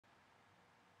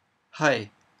Hi,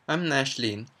 I'm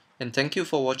Nashlin, and thank you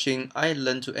for watching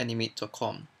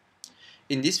iLearnToAnimate.com.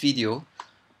 In this video,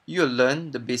 you'll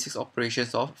learn the basic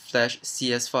operations of Flash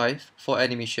CS5 for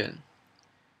animation.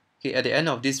 Okay, at the end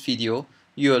of this video,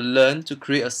 you'll learn to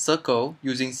create a circle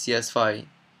using CS5.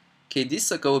 Okay, this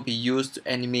circle will be used to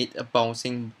animate a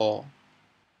bouncing ball.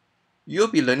 You'll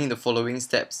be learning the following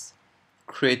steps: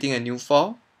 creating a new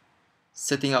file,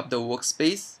 setting up the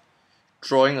workspace,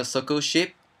 drawing a circle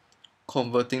shape,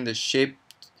 converting the shape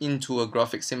into a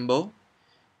graphic symbol,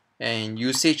 and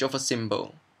usage of a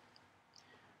symbol.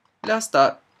 Let's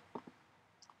start.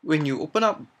 When you open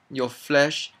up your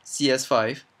Flash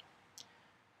CS5,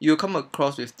 you'll come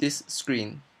across with this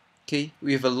screen, okay,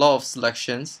 with a lot of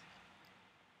selections.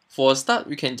 For a start,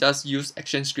 we can just use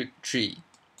ActionScript 3.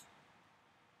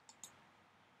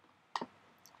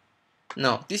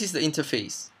 Now, this is the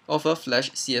interface of a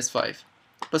Flash CS5.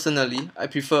 Personally, I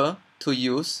prefer to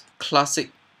use Classic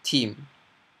Theme.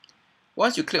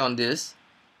 Once you click on this,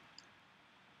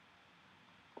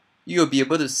 you'll be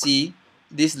able to see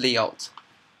this layout.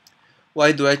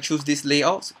 Why do I choose this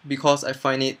layout? Because I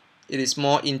find it is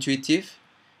more intuitive,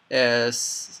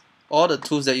 as all the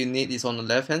tools that you need is on the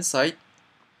left hand side,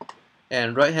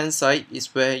 and right hand side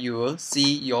is where you will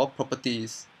see your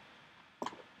properties.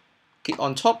 Okay,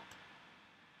 on top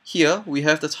here we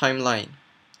have the timeline.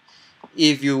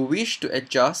 If you wish to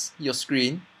adjust your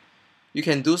screen, you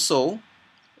can do so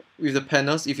with the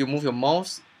panels. If you move your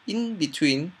mouse in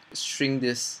between, shrink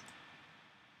this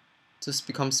to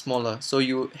become smaller, so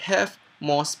you have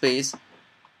more space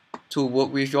to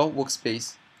work with your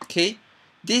workspace. Okay,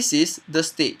 this is the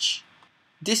stage.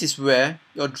 This is where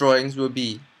your drawings will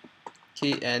be.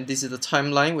 Okay, and this is the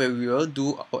timeline where we will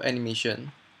do our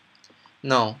animation.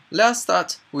 Now, let's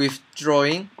start with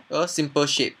drawing a simple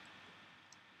shape.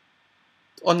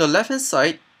 On the left hand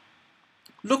side,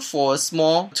 look for a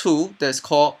small tool that's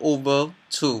called Oval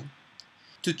Tool.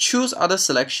 To choose other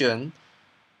selection,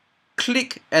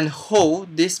 click and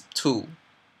hold this tool,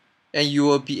 and you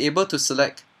will be able to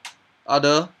select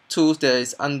other tools that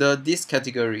is under this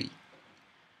category.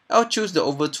 I'll choose the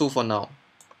Oval Tool for now.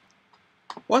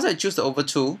 Once I choose the Oval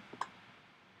Tool,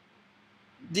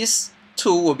 this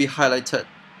tool will be highlighted,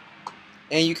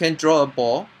 and you can draw a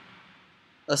ball,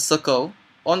 a circle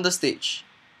on the stage,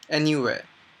 anywhere.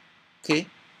 Okay,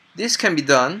 this can be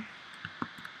done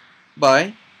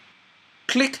by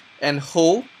click and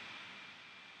hold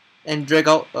and drag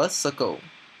out a circle.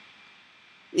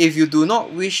 If you do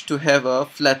not wish to have a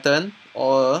flattened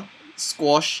or a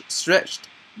squash stretched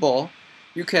ball,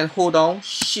 you can hold down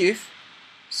Shift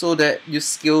so that you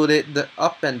scale it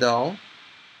up and down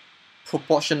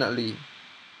proportionately.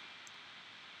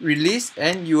 Release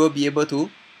and you will be able to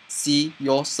see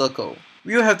your circle.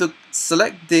 We will have to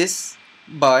select this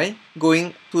by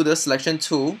going to the selection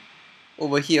tool.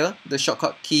 Over here, the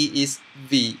shortcut key is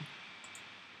V.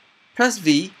 Press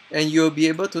V and you will be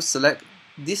able to select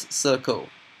this circle.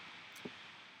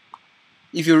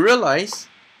 If you realize,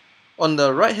 on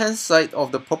the right hand side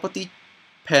of the property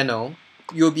panel,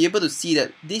 you'll be able to see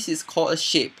that this is called a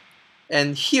shape,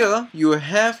 and here you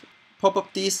have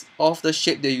properties of the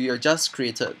shape that you have just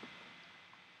created.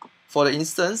 For the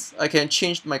instance, I can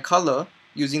change my color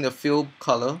using the fill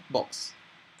color box,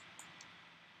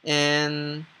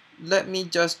 and let me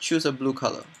just choose a blue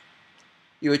color.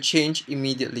 It will change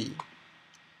immediately.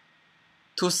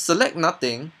 To select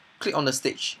nothing, click on the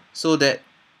stage so that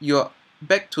you're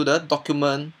back to the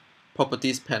document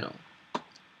properties panel.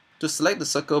 To select the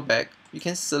circle back, you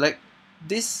can select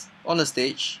this on the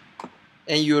stage,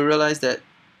 and you will realize that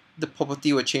the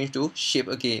property will change to shape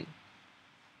again.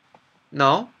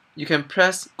 Now you can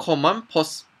press Command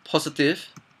positive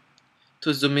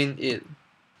to zoom in.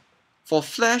 For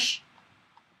Flash,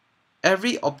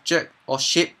 every object or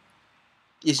shape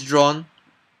is drawn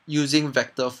using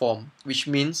vector form, which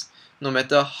means no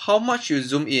matter how much you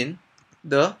zoom in,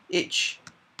 the edge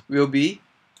will be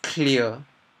clear.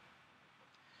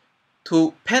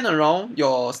 To pan around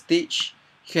your stage,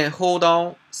 you can hold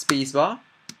down Spacebar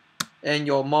and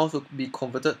your mouse will be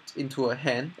converted into a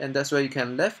hand, and that's where you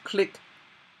can left click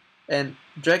and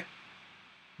drag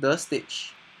the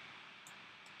stage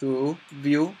to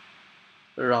view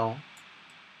around.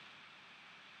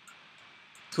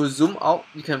 To zoom out,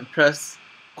 you can press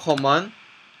Command,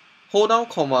 hold down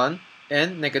Command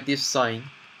and negative sign.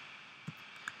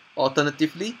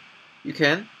 Alternatively, you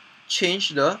can change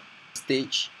the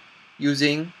stage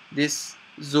using this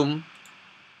zoom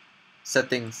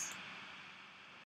settings.